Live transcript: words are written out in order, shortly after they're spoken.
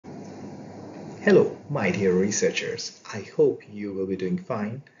Hello, my dear researchers. I hope you will be doing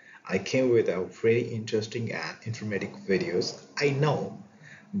fine. I came with a very interesting and informative videos. I know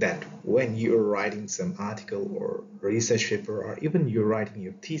that when you're writing some article or research paper or even you're writing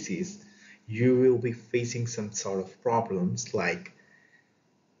your thesis, you will be facing some sort of problems like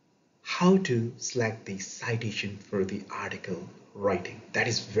how to select the citation for the article writing. That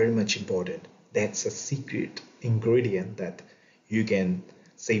is very much important. That's a secret ingredient that you can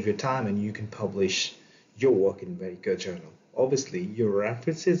save your time and you can publish your work in very good journal. Obviously, your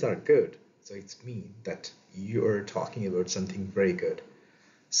references are good, so it's mean that you are talking about something very good.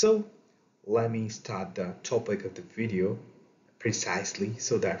 So let me start the topic of the video precisely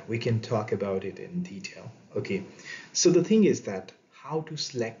so that we can talk about it in detail. Okay, so the thing is that how to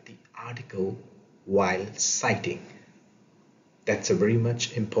select the article while citing. That's a very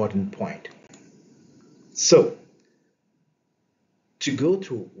much important point. So to go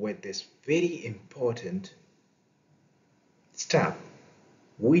through with this very important step,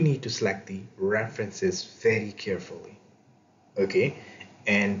 we need to select the references very carefully. Okay,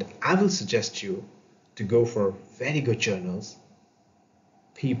 and I will suggest you to go for very good journals,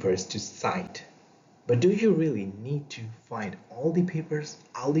 papers to cite. But do you really need to find all the papers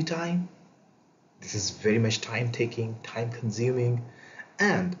all the time? This is very much time taking, time consuming,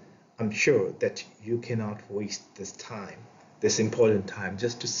 and I'm sure that you cannot waste this time, this important time,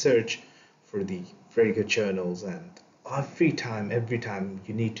 just to search for the very good journals and every time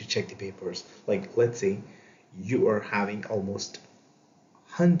you need to check the papers. Like, let's say you are having almost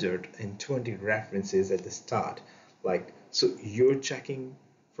 120 references at the start. Like, so you're checking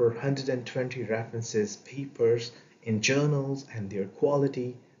for 120 references, papers in journals and their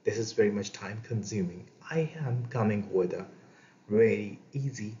quality. This is very much time consuming. I am coming with a very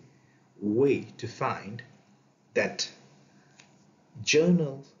easy way to find that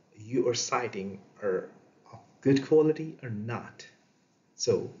journals you are citing are of good quality or not.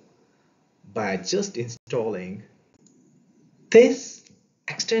 So by just installing this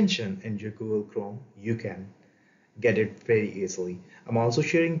extension in your Google Chrome, you can get it very easily. I'm also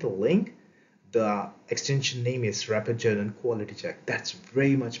sharing the link. The extension name is Rapid Journal Quality Check. That's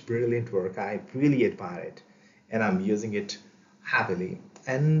very much brilliant work. I really admire it, and I'm using it happily.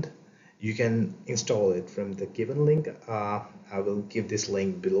 And you can install it from the given link. I will give this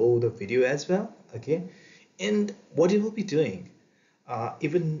link below the video as well. Okay, and what you will be doing,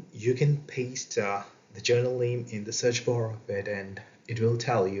 even you can paste the journal name in the search bar of it, and it will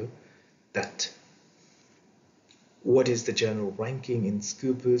tell you that what is the general ranking in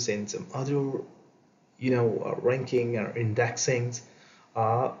Scopus and some other ranking or indexings.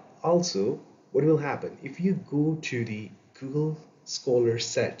 uh, Also, what will happen if you go to the Google Scholar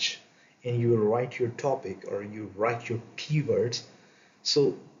search and you write your topic or you write your keywords?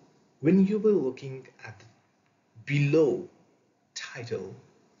 So when you were looking at below title,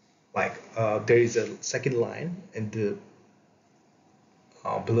 like there is a second line and the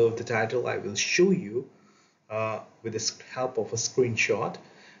below the title, I will show you with the help of a screenshot.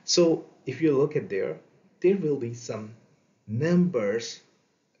 So if you look at there will be some numbers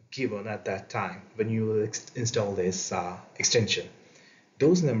given at that time when you will install this extension.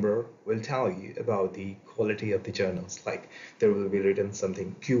 Those number will tell you about the quality of the journals. Like there will be written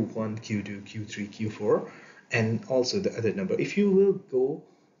something Q1, Q2, Q3, Q4, and also the other number. If you will go,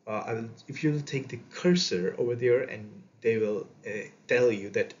 if you will take the cursor over there, and they will tell you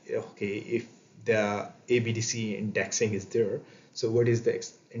that okay, if the ABDC indexing is there, so what is the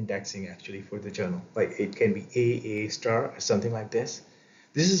indexing actually for the journal? Like it can be A star or something like this.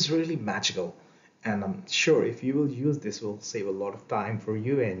 This is really magical, and I'm sure if you will use this will save a lot of time for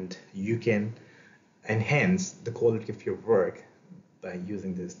you, and you can enhance the quality of your work by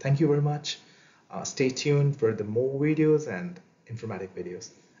using this. Thank you very much. Stay tuned for the more videos and informative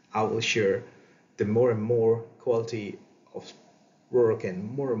videos. I will share the more and more quality of work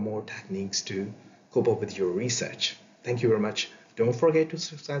and more techniques to cope up with your research. Thank you very much. Don't forget to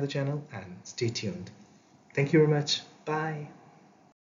subscribe the channel and stay tuned. Thank you very much. Bye.